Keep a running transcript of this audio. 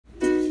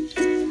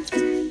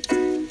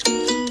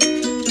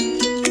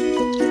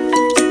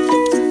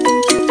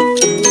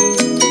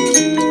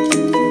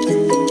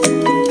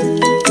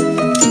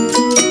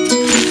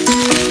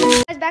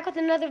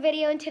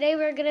video, and today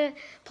we're gonna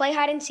play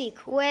hide and seek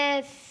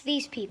with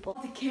these people.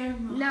 The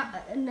camera.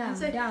 No,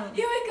 Say, don't.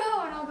 Here we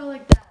go, and I'll go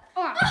like that.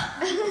 Oh.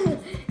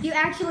 You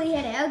actually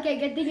hit it. Okay,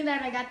 good thing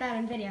that I got that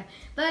on video.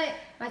 But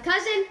my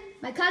cousin,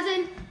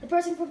 the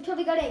person from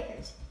Totally Good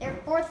Acres, their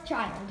fourth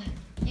child.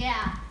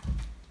 Yeah.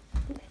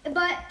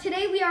 But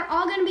today we are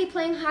all gonna be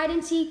playing hide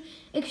and seek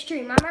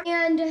extreme.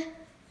 And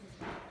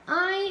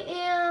I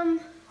am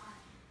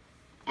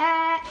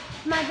at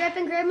my grandpa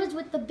and grandma's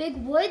with the big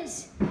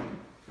woods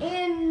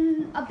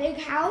in a big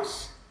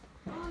house.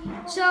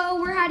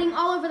 So we're hiding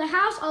all over the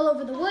house, all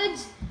over the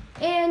woods,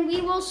 and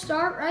we will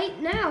start right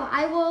now.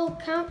 I will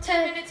count to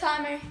 10-minute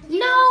timer.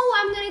 No,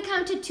 I'm gonna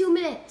count to 2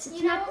 minutes.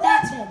 It's not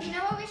that big. You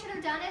know what we should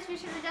have done is we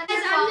should have done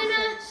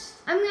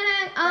Guys,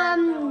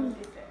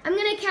 I'm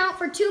gonna count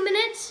for 2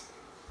 minutes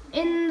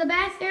in the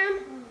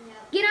bathroom.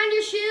 Get on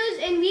your shoes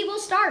and we will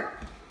start.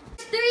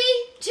 3,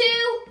 2,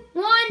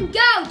 1,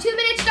 go. 2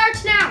 minutes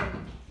starts now.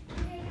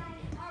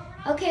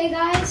 Okay,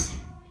 guys.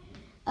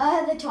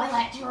 The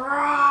toilet.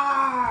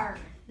 Roar.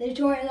 The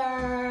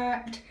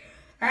toilet.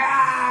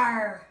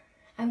 Roar.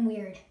 I'm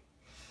weird.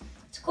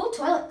 It's a cool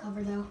toilet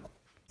cover, though.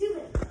 2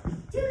 minutes.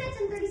 2 minutes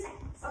and 30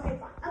 seconds. Okay,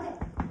 fine. Okay.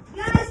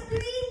 Guys, 3,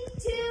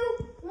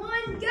 2,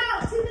 1, go.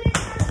 2 minutes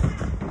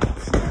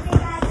starts now. Okay,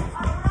 guys.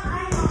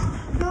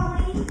 I'm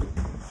going.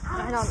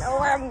 I don't know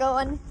where I'm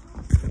going.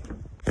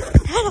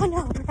 I don't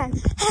know where I'm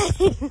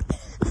heading.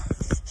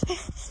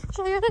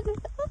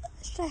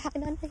 Should I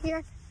hide under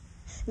here?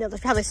 No,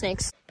 there's probably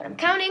snakes. But I'm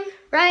counting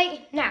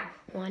right now.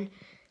 1,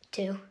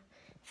 2,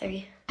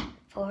 3,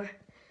 4,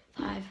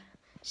 5,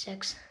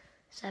 6,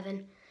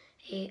 7,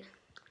 8,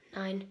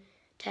 9,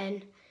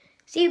 10.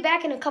 See you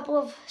back in a couple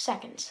of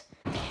seconds.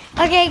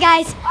 Okay,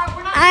 guys,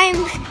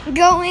 I'm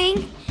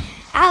going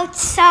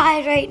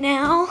outside right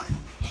now,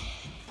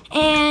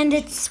 and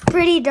it's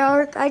pretty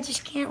dark. I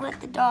just can't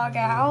let the dog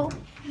out.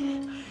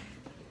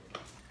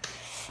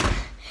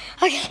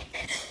 Okay,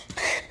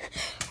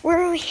 where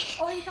are we?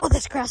 Oh,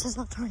 this grass is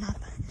not torn up.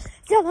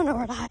 Still don't know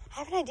where to hide. I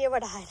have an idea where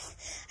to hide.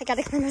 I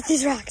gotta climb up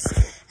these rocks.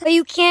 But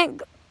you can't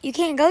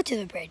go to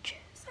the bridge.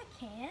 Yes, I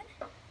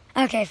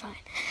can. Okay,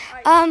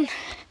 fine.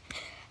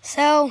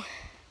 So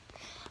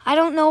I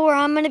don't know where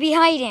I'm gonna be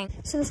hiding.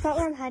 So the spot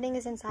where I'm hiding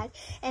is inside,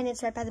 and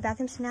it's right by the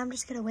bathroom. So now I'm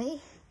just gonna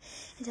wait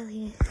until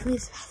he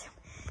leaves the bathroom.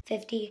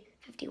 50,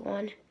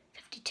 51,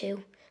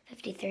 52,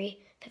 53,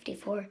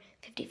 54,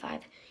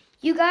 55.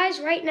 You guys,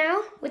 right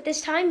now, with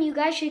this time, you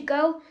guys should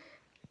go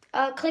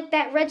click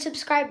that red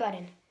subscribe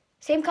button.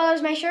 Same color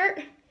as my shirt,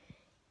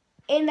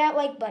 and that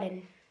like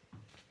button.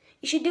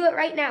 You should do it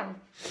right now.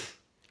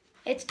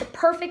 It's the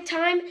perfect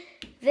time.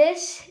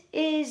 This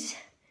is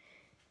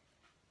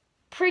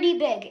pretty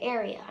big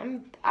area.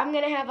 I'm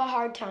gonna have a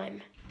hard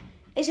time.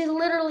 This is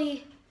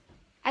literally,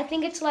 I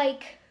think it's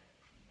like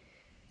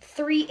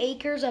 3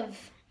 acres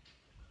of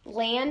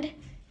land,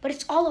 but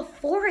it's all a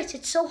forest.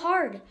 It's so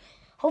hard.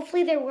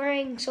 Hopefully they're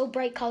wearing so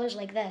bright colors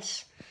like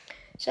this.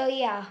 So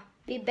yeah,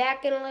 be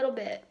back in a little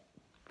bit.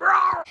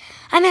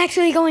 I'm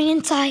actually going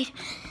inside.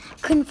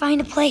 Couldn't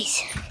find a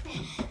place.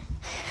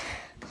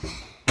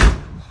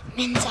 I'm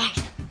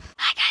inside.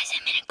 Hi guys,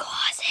 I'm in a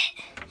closet.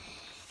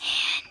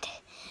 And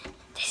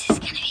this is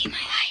gonna be my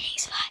hiding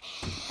spot.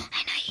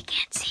 I know you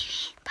can't see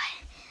me, but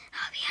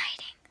I'll be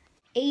hiding.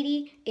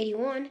 80,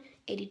 81,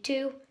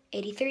 82,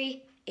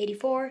 83,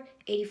 84,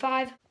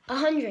 85,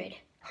 100.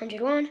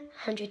 101,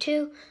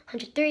 102,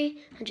 103,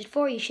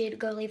 104, you should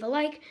go leave a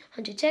like,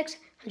 106,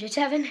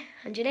 107,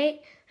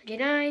 108,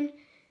 109,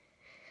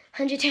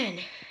 110.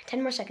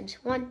 10 more seconds.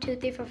 1, 2,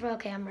 3, 4, 5.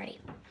 Okay, I'm ready.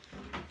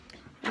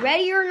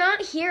 Ready or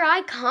not, here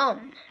I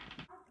come.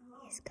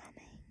 He's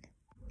coming.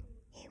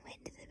 He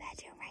went to the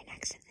bedroom right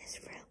next to this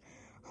room.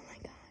 Oh my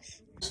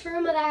gosh. First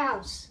room of the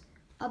house.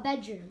 A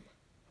bedroom.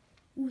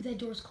 Ooh, that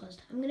door's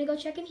closed. I'm gonna go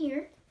check in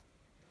here.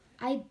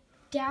 I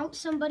doubt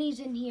somebody's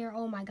in here.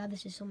 Oh my god,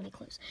 this is so many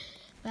clues.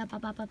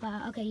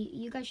 Okay,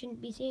 you guys shouldn't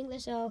be seeing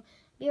this, so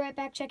be right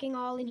back checking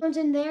all in. One's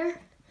in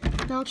there.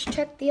 Now let's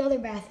check the other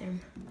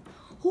bathroom.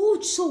 Oh,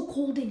 it's so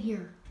cold in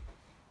here.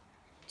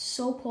 It's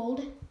so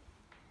cold.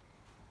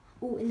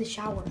 Oh, in the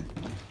shower.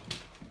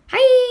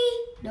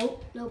 Hi!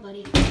 Nope,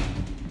 nobody.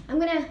 I'm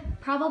gonna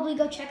probably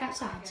go check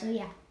outside, so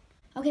yeah.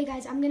 Okay,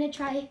 guys, I'm gonna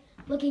try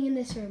looking in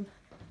this room.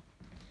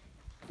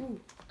 Ooh,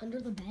 under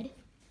the bed.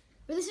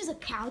 Or this is a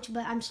couch,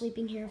 but I'm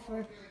sleeping here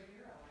for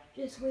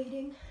just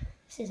waiting.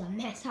 This is a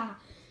mess, huh?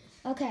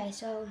 Okay,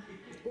 so,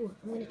 ooh,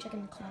 I'm gonna check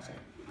in the closet.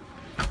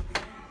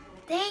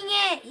 Dang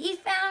it, he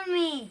found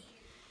me.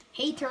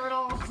 Hey,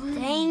 turtle.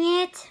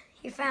 Dang it,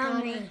 he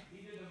found me.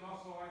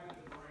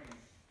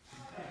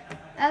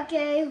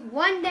 Okay,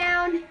 1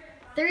 down,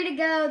 3 to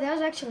go. That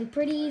was actually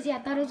pretty easy. I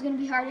thought it was gonna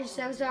be harder,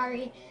 so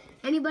sorry.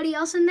 Anybody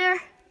else in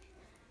there?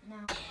 No.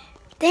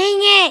 Dang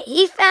it,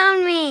 he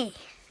found me.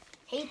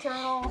 Hey,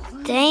 turtle.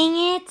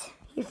 Dang it,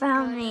 he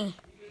found me.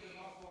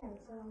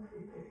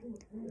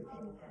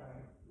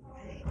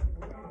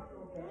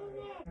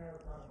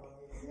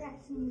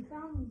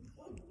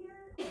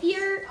 If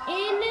you're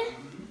in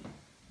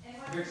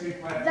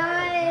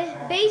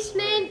the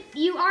basement,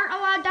 you aren't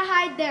allowed to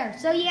hide there.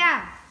 So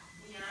yeah.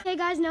 Okay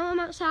guys, now I'm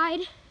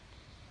outside.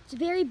 It's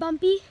very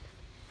bumpy.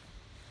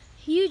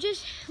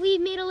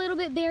 We've made a little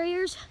bit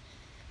barriers,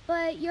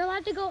 but you're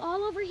allowed to go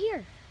all over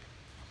here.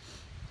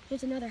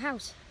 Here's another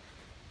house.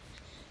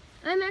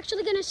 I'm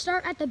actually gonna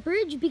start at the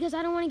bridge because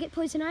I don't want to get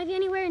poison ivy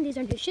anywhere, and these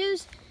are new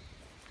shoes.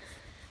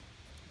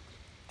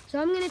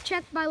 So I'm gonna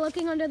check by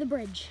looking under the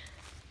bridge.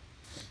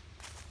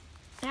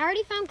 I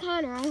already found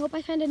Connor. I hope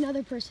I find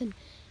another person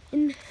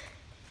in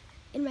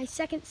my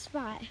second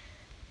spot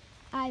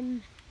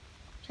I'm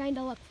trying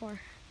to look for.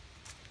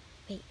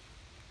 Wait.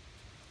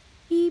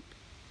 Beep,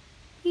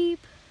 beep.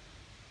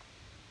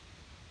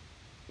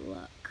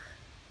 Look.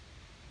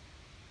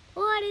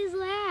 What is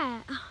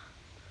that?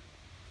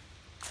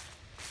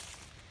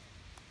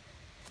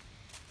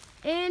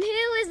 And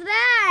who is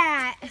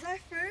that? Is I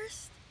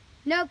first?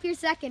 Nope, you're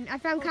second. I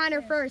found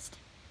Connor first.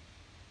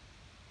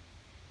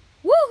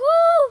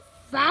 Woohoo!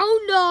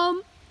 Found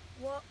him!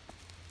 Well,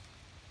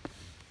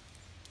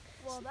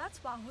 that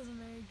spot wasn't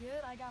very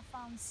good. I got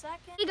found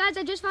second. Hey guys,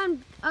 I just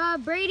found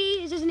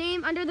Brady is his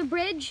name under the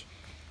bridge.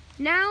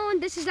 Now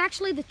this is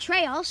actually the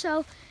trail,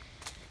 so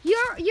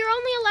you're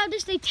only allowed to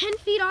stay 10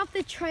 feet off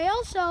the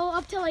trail, so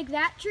up to like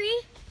that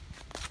tree.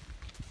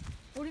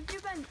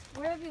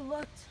 Where have you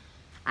looked?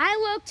 I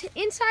looked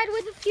inside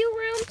with a few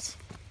rooms.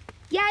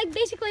 Yeah, I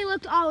basically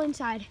looked all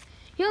inside.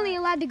 You're only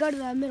allowed to go to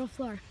the middle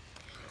floor.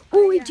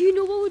 Oh, wait, do you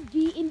know what would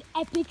be an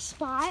epic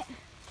spot?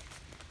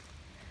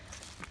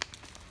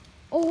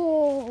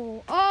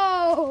 Okay,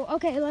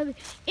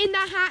 in the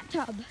hot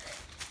tub.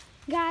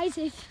 Guys,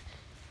 if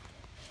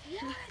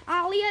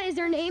Alia is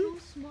her name,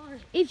 So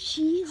smart. if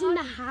she's in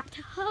the hot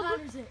tub,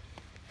 Connor's it.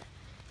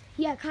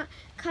 yeah,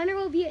 Connor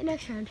will be it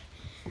next round.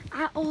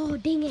 Oh,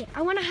 dang it.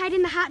 I want to hide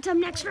in the hot tub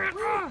next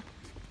round.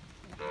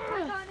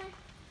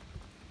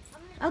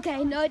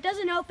 Okay, no, it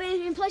doesn't open,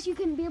 and plus you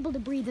couldn't be able to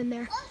breathe in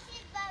there.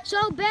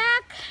 So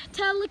back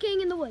to looking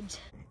in the woods.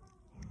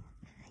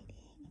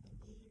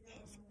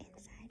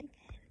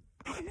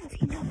 I don't know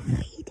if you know what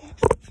he did.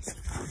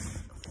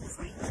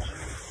 Right there,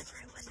 that's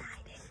where I was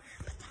hiding.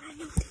 But then I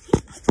moved to the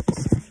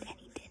other side and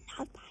he did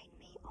not find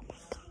me. Oh my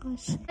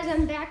gosh. Guys,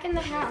 I'm back in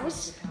the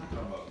house,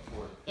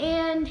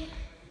 and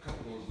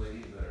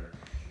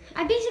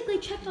I basically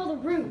checked all the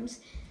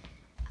rooms.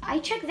 I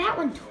checked that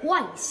one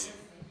twice,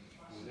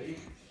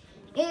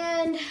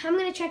 and I'm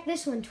gonna check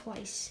this one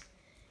twice.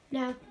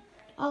 Now,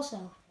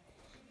 also,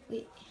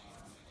 wait,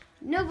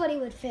 nobody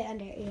would fit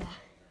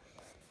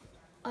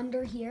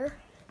under here.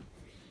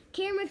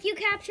 Camera, if you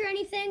capture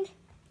anything,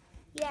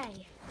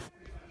 yay.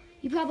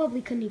 You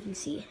probably couldn't even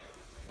see.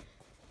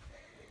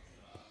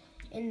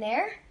 In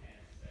there?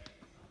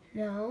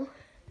 No.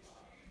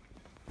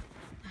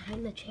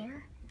 Behind the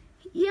chair?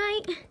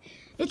 Yay.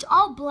 It's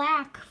all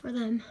black for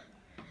them.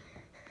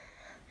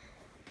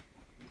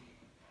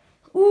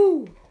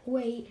 Ooh,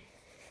 wait.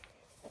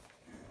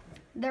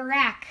 The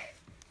rack.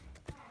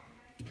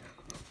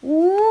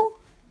 Ooh.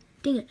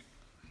 Dang it.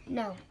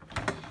 No.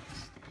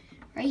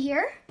 Right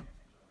here?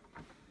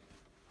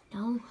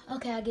 No?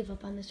 Okay, I give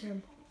up on this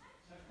room.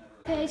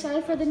 Okay,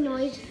 sorry for the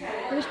noise.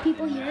 There's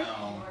people here.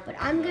 But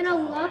I'm gonna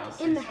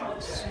look in the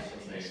house.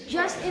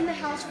 Just in the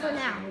house for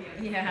now.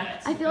 Yeah.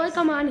 I feel like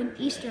I'm on an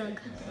Easter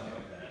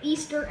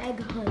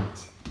egg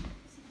hunt.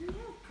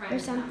 Or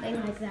something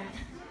like that.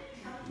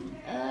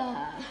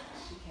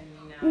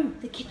 Ooh,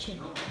 the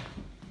kitchen.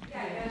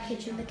 The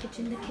kitchen.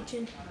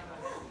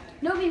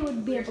 Nobody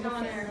would be able to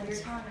fit in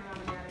this.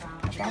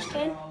 Trash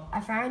can? I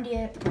found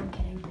it. I'm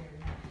kidding.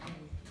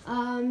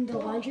 The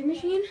laundry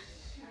machine?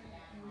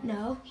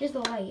 No. Here's the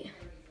light.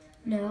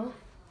 No.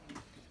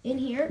 In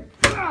here?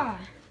 Ah!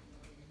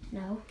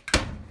 No.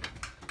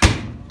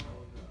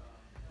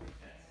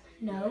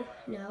 No.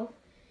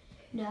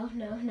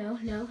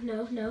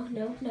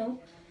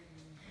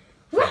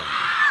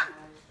 Ah!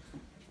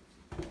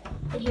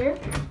 In here?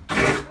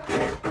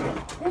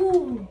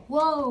 Ooh,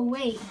 whoa,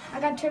 wait. I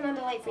gotta turn on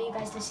the light for you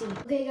guys to see.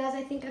 Okay, guys,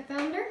 I think I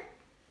found her.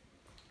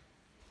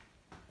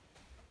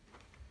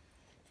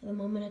 For the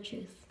moment of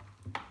truth.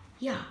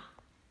 Yeah.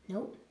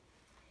 Nope.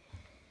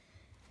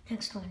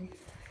 Next one.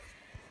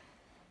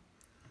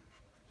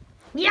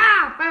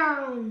 Yeah,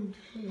 found!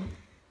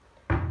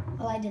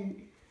 Well, I didn't.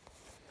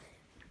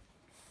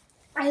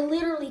 I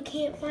literally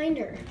can't find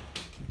her.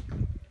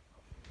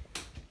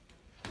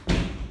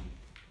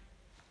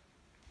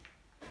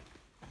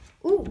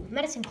 Ooh,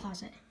 medicine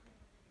closet.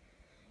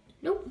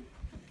 Nope.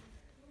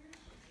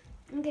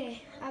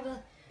 Okay, I have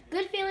a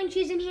good feeling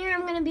she's in here.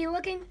 I'm gonna be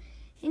looking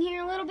in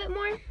here a little bit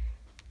more.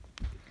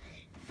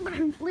 But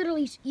I'm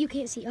literally, you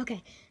can't see.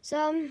 Okay,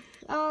 so,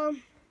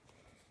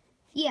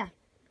 yeah,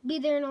 be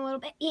there in a little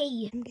bit.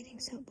 Yay. I'm getting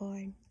so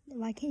bored.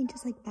 Why can't you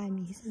just like buy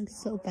me? I'm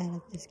so bad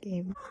at this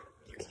game.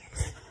 You can't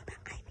see, but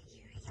I'm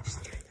here. You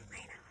just turn the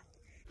light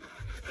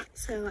off.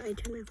 So I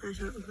turned my flash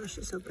on. Oh gosh,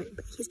 it's so bright.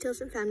 But he still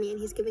hasn't found me and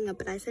he's giving up.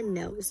 But I said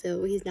no,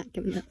 so he's not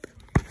giving up.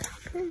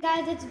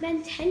 Guys, it's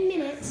been 10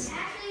 minutes.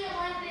 Actually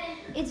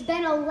 11. It's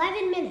been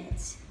 11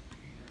 minutes.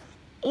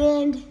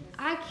 And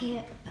I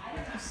can't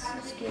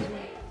Excuse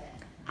me.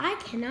 I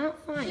cannot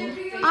find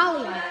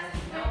Alia,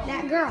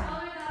 that girl.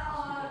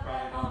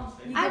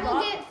 I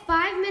will get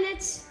 5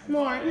 minutes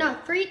more. No,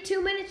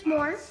 2 minutes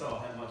more.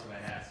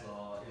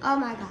 Oh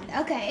my god.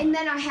 Okay, and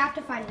then I have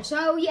to find her.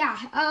 So yeah,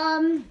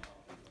 I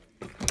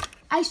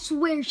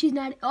swear she's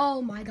not.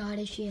 Oh my god,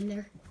 is she in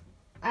there?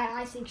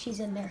 I think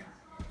she's in there.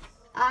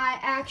 I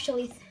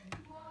actually.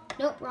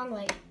 Nope, wrong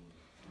light.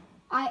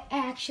 I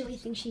actually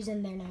think she's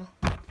in there now.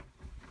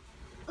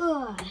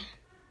 Ugh.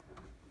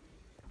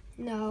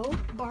 No,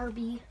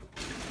 Barbie.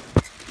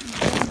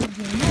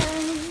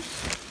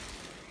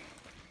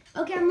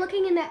 Okay, I'm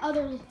looking in that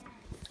other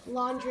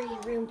laundry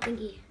room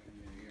thingy.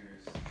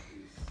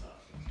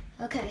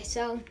 Okay,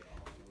 so.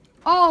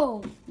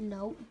 Oh,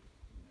 no.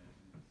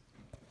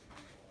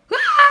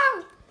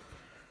 Ah!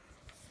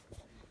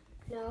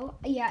 No,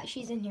 yeah,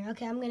 she's in here.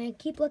 Okay, I'm gonna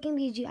keep looking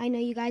because I know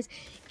you guys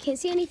can't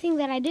see anything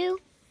that I do.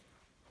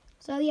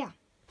 So, yeah.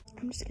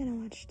 I'm just gonna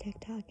watch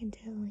TikTok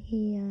until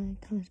he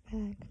comes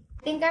back.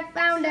 I think I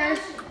found her.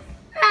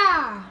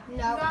 Ah, no.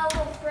 Got a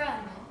little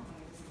friend.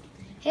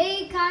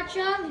 Hey,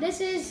 Katja,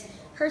 this is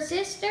her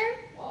sister.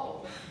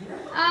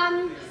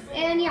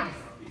 And yeah.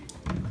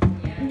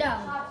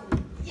 No.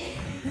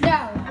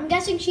 No, I'm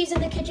guessing she's in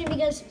the kitchen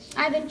because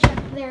I haven't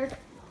checked there.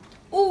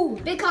 Ooh,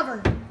 big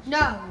cover.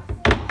 No.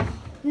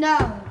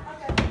 No.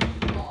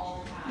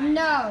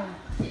 No.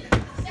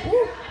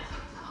 Ooh.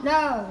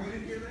 No.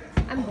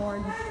 I'm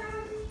bored.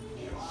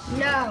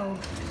 No.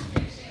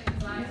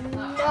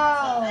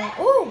 No.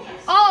 Ooh.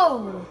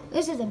 Oh,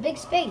 this is a big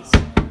space.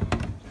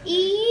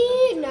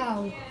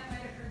 No.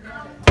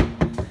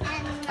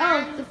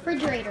 Oh, the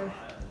refrigerator.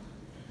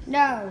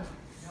 No.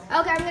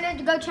 Okay, I'm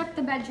gonna go check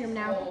the bedroom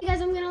now. You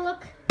guys, I'm gonna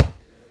look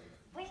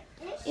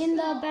in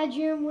the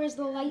bedroom. Where's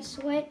the light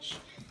switch?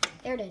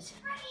 There it is.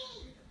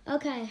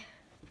 Okay.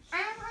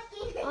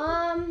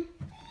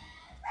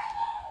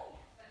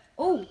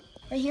 Oh,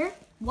 right here?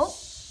 Whoa.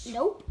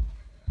 Nope.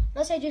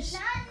 Unless I just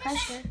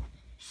pressed it.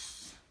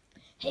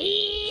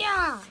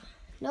 Hey-ya!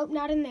 Nope,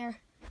 not in there.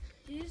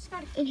 You just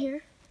gotta In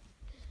here.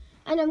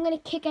 And I'm gonna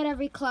kick at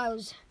every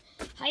close.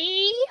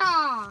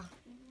 Hi-ya!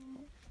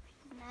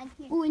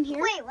 Ooh, in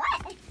here? Wait,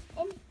 what?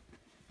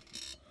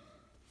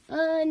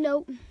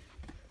 Nope.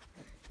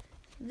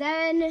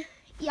 Then,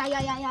 yeah. Is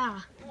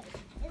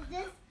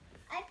this?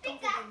 I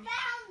think I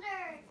found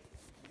her.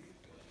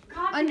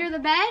 Under the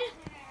bed?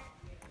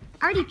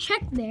 I already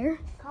checked there.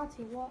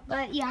 Conti, what?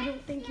 But yeah, I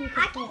don't think you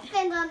I can can fit.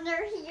 fit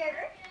under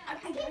here. I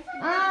can fit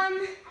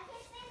under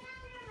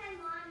my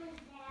mom and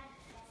dad.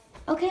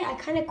 Okay, I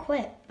kind of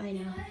quit by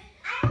now.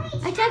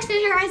 I I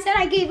texted her, I said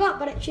I gave up,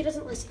 but she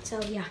doesn't listen,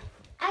 so yeah.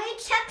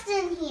 checked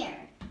in here.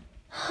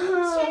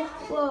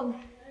 Whoa.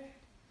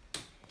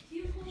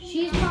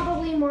 She's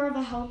probably more of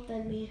a help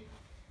than me.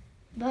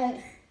 But,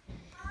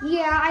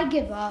 yeah, I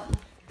give up.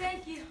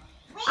 Thank you.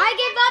 I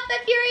give up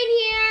if you're in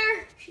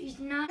here. She's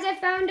not. I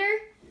found her.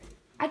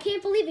 I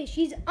can't believe it.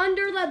 She's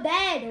under the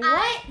bed.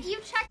 What? You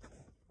checked.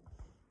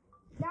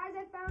 Guys,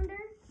 I found her.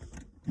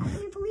 I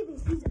can't believe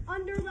it. She's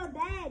under the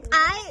bed.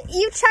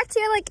 You checked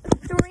here like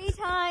 3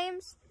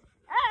 times.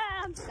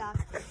 I'm stuck.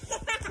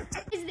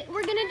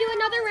 We're going to do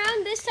another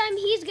round. This time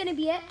he's going to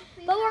be it.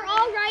 But we're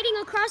all riding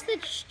across the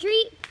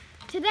street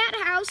to that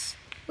house,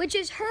 which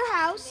is her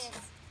house.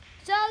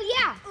 So,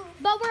 yeah.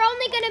 But we're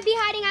only going to be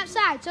hiding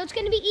outside. So, it's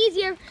going to be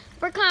easier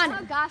for Connor.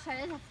 Oh gosh, I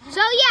didn't.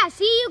 So, yeah.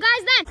 See you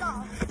guys then.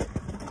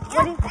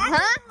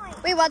 Huh?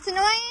 Wait, what's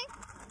annoying?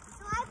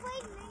 So I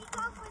played mini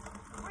golf with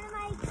one of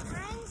my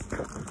friends,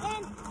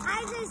 and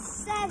I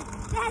just said,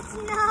 "That's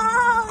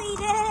no, he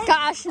did."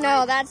 Gosh,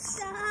 no, that's.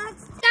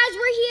 Sucks. Guys,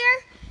 we're here.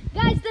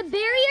 Guys, the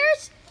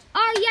barriers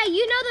are, yeah,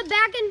 you know the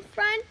back and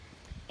front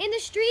in the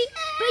street,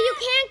 but you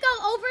can't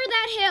go over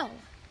that hill.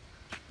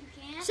 You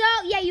can't? So,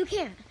 yeah, you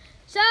can.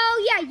 So,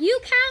 yeah, you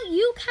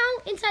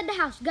count inside the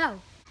house. Go.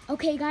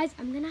 Okay, guys,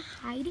 I'm going to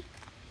hide.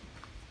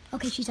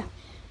 Okay, she's out.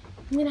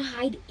 I'm going to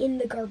hide in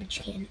the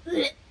garbage can.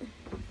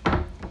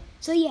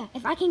 So, yeah,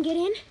 if I can get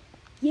in,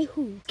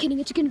 yahoo. Kidding,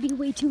 it's going to be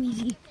way too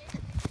easy.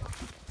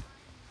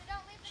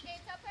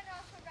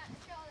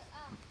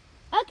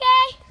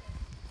 Okay.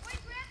 Wait,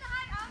 we have to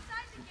hide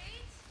outside the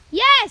gates?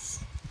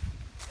 Yes.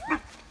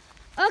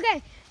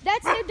 Okay,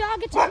 that's their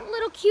dog. It's a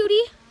little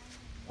cutie.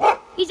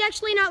 He's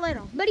actually not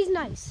little, but he's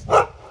nice.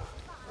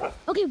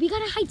 Okay, we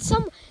gotta hide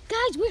some.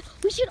 Guys,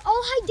 we should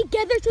all hide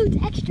together so it's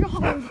extra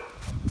hard.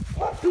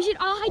 We should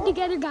all hide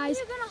together, guys.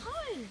 Where are you gonna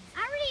hide?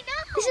 I already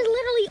know. This is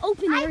literally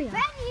open area. I've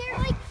been here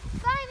like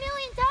 5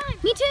 million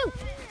times. Me too.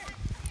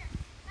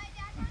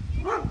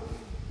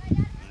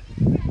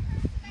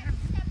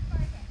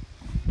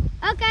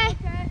 Okay.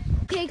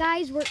 Okay,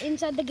 guys, we're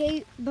inside the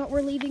gate, but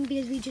we're leaving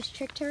because we just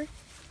tricked her.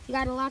 We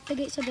gotta lock the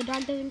gate so the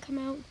dog doesn't come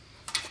out.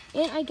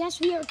 And I guess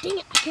we are. Dang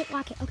it! I can't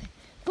lock it. Okay,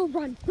 go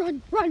run. We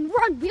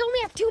only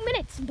have 2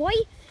 minutes, boy.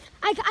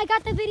 I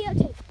got the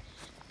videotape.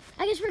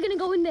 I guess we're gonna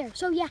go in there.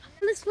 So yeah,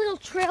 this little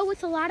trail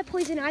with a lot of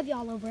poison ivy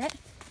all over it.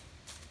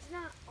 It's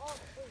not all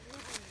poison.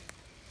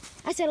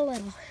 I said a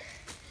little,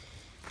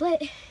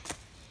 but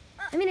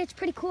I mean it's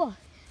pretty cool.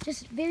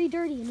 Just very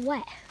dirty and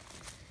wet.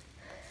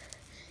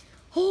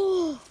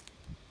 Oh,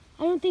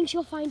 I don't think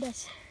she'll find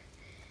us.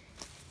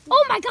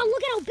 Oh my God,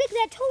 look at how big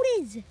that toad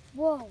is.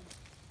 Whoa.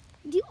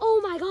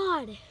 Oh my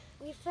God.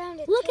 We found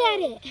it. Look at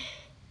it.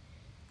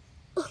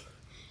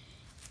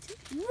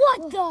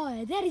 What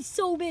the? That is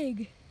so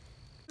big.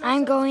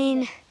 I'm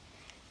going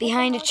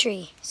behind a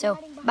tree. So,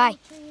 bye.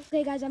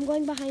 Okay, guys, I'm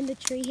going behind the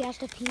tree. He has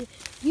to pee.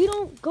 You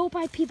don't go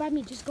pee by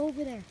me. Just go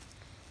over there.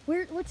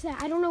 What's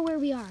that? I don't know where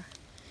we are.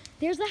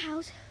 There's the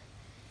house.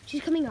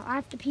 She's coming out. I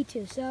have to pee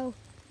too. So,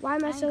 why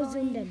am I so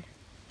zoomed in?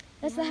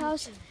 That's the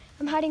house.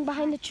 I'm hiding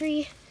behind the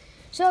tree.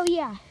 So,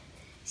 yeah.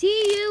 See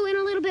you in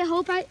a little bit.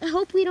 I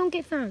hope we don't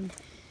get found.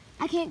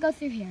 I can't go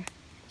through here.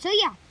 So,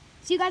 yeah.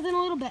 See you guys in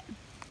a little bit.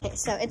 Okay,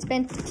 so it's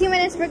been a few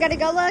minutes. We're gonna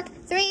go look.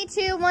 3,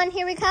 2, 1,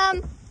 here we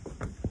come.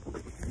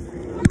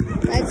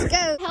 Let's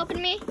go.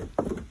 Helping me?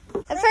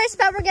 The first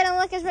spot we're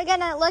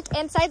gonna look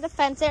inside the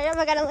fence area.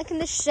 We're gonna look in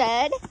the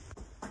shed.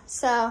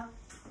 So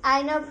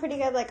I know pretty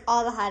good like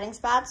all the hiding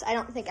spots. I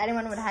don't think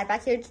anyone would hide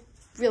back here. It's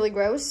really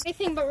gross.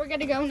 Anything, but we're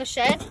gonna go in the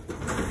shed.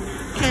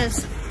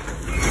 Cause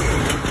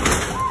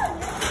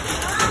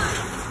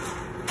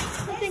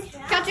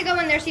got to go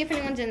in there, see if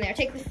anyone's in there.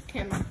 Take the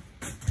camera.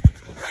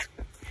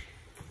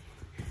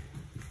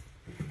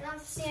 I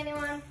don't see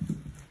anyone.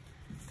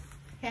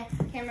 Okay,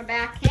 camera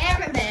back.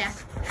 Camera back.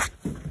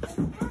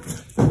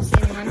 Don't see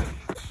anyone. I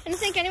don't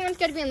think anyone's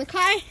gonna be in the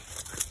car,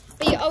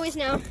 but you always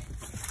know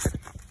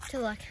to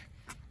look.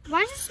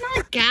 Why does it smell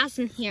like gas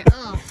in here?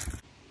 Oh.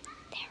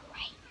 They're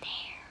right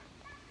there.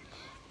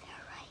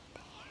 They're right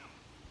there.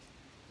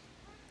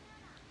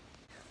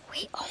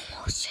 We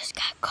almost just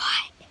got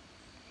caught.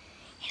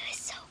 It was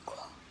so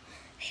cool.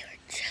 They were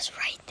just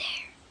right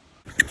there.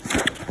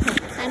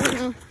 I don't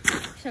know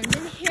if someone's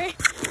in here.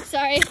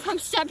 Sorry if I'm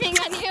stepping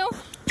on you.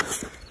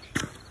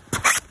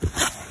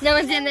 No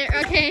one's in there.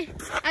 Okay.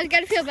 I was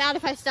gonna feel bad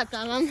if I stepped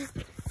on them.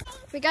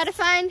 We gotta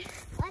find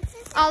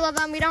all of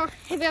them. We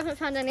haven't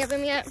found any of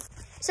them yet.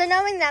 So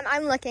knowing them,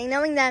 I'm looking.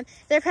 Knowing them,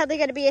 they're probably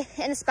gonna be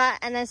in a spot,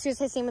 and then as soon as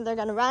they see me, they're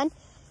gonna run.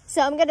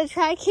 So I'm gonna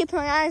try to keep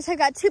my eyes. I've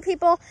got 2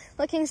 people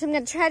looking, so I'm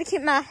gonna try to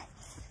keep my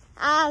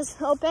eyes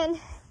open.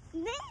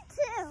 Me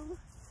too.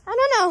 I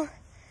don't know.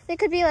 They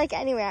could be like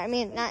anywhere. I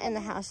mean, not in the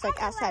house, like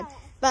outside.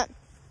 But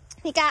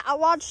we got a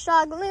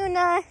watchdog,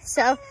 Luna.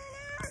 So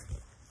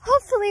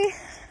hopefully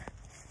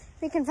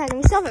we can find them.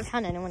 We still haven't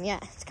found anyone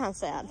yet. It's kind of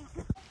sad.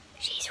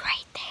 She's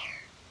right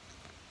there.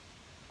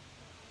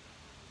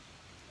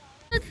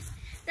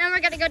 Now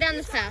we're gonna go down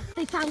this path.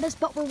 They found us,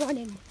 but we're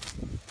running.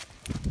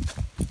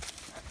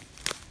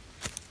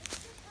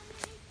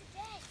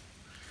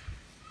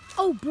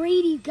 Oh,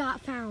 Brady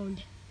got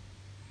found.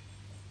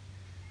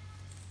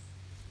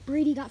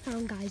 Brady got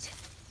found, guys.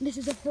 This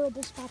is a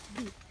horrible spot to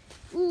be.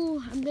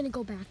 Ooh, I'm gonna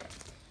go back.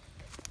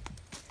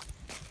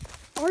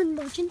 Our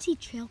emergency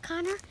trail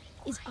counter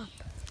is up.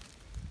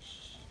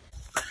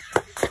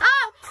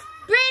 Oh,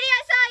 Brady,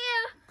 I saw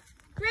you.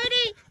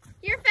 Brady,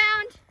 you're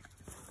found.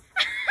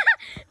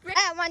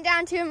 One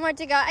down, 2 more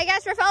to go. I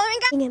guess we're following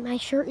guys. And my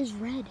shirt is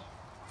red.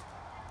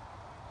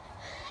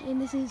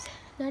 And this is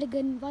not a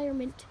good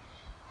environment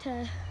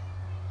to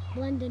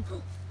blend in.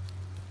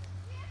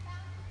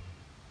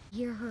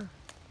 Hear her.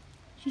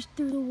 She's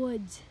through the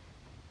woods.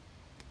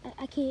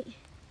 I can't.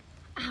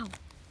 Ow.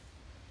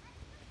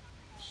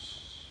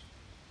 Shh.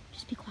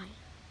 Just be quiet.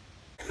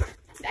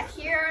 Back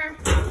here.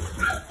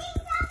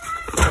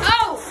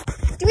 Oh!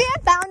 Do we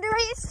have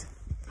boundaries?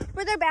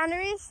 Were there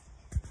boundaries?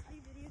 Are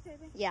you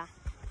videotaping? Yeah.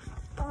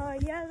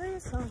 Yeah,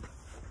 there's some.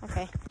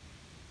 Okay.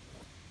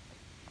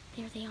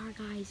 There they are,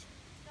 guys.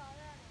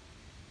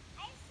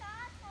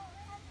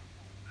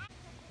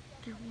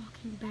 They're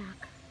walking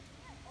back.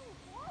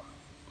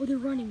 Oh, they're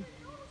running.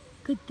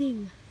 Good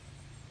thing.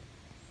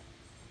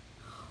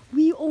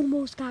 We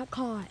almost got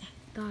caught,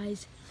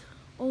 guys.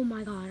 Oh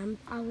my God,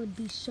 I would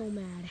be so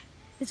mad.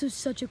 This was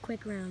such a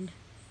quick round.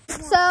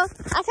 So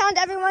I found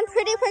everyone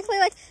pretty quickly.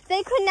 Like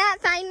they could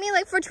not find me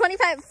like for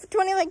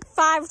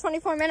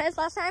 24 minutes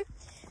last time.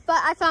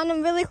 But I found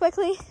them really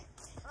quickly.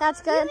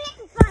 That's good. You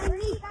didn't find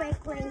me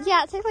quickly.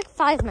 Yeah, it took like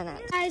 5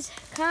 minutes. Guys,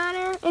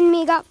 Connor and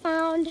me got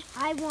found.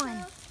 I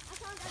won.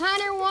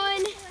 Connor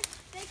won.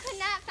 They could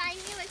not find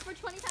me like for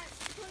 24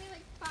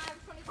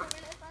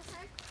 minutes last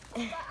time.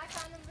 But I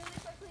found them really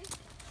quickly.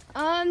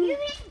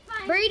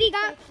 Brady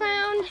got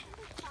found.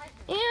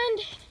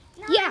 And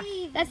yeah,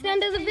 that's the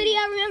end of the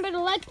video. Remember to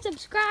like and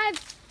subscribe.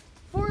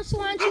 Forrest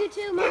wants you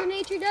to. Mother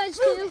Nature does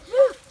too.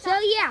 So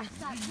yeah.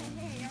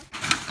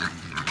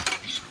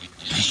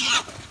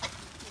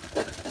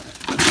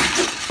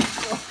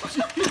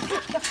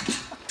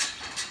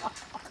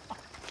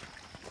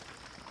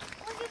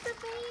 Look at the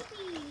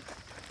baby.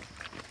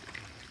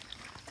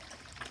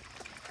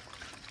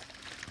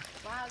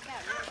 Wow, it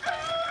got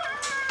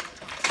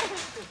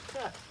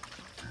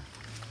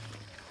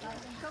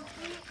really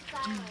complete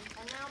silence.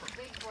 And now the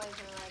big boys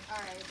are like,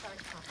 all right, it's our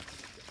time.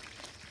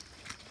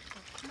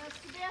 No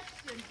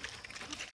suggestion.